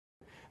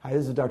Hi,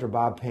 this is Dr.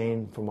 Bob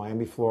Payne from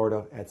Miami,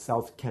 Florida at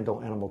South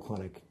Kendall Animal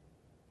Clinic.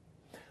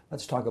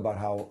 Let's talk about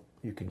how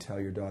you can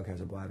tell your dog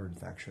has a bladder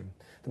infection.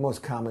 The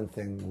most common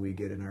thing we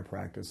get in our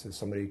practice is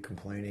somebody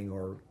complaining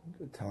or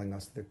telling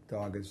us the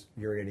dog is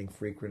urinating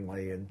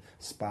frequently and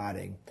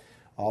spotting.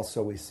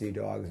 Also, we see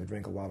dogs that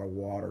drink a lot of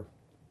water.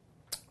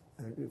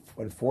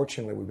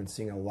 Unfortunately, we've been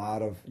seeing a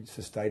lot of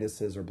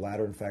cystitises or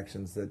bladder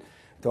infections that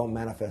don't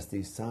manifest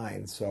these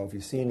signs. So if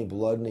you see any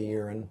blood in the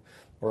urine,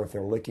 or if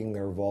they're licking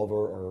their vulvar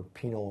or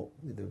penile,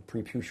 the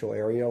preputial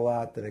area a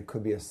lot, then it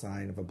could be a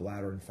sign of a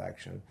bladder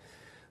infection.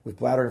 With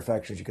bladder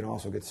infections, you can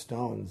also get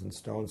stones, and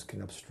stones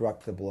can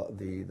obstruct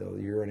the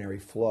urinary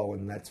flow,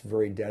 and that's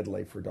very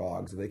deadly for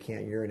dogs. If they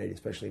can't urinate,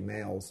 especially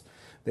males,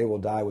 they will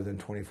die within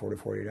 24 to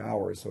 48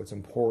 hours. So it's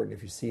important,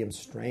 if you see them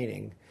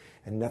straining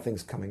and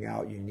nothing's coming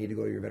out, you need to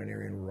go to your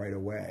veterinarian right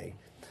away.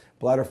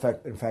 Bladder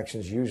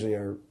infections usually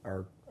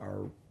are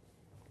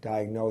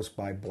diagnosed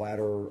by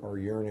bladder or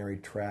urinary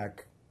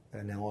tract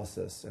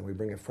analysis, and we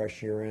bring a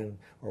fresh urine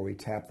or we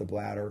tap the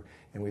bladder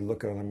and we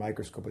look at it under a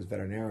microscope as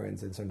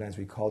veterinarians, and sometimes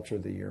we culture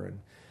the urine.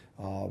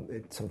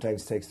 It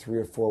sometimes takes 3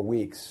 or 4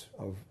 weeks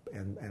of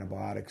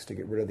antibiotics to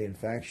get rid of the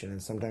infection, and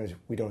sometimes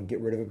we don't get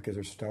rid of it because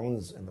there's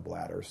stones in the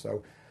bladder.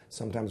 So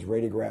sometimes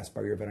radiographs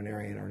by your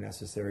veterinarian are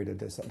necessary to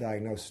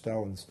diagnose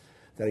stones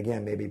that,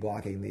 again, may be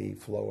blocking the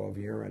flow of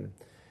urine,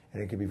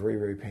 and it can be very,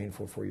 very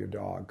painful for your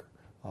dog.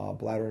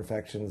 Bladder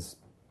infections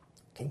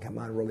can come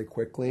on really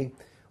quickly.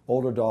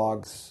 Older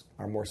dogs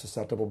are more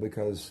susceptible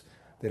because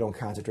they don't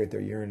concentrate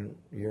their urine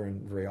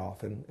very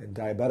often, and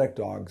diabetic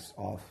dogs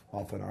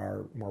often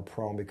are more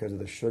prone because of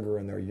the sugar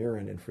in their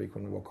urine, and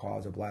frequently will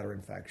cause a bladder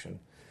infection.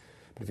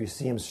 But if you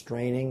see them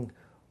straining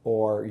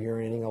or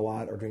urinating a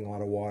lot or drinking a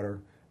lot of water,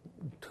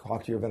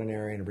 talk to your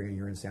veterinarian and bring a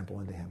urine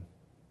sample into him.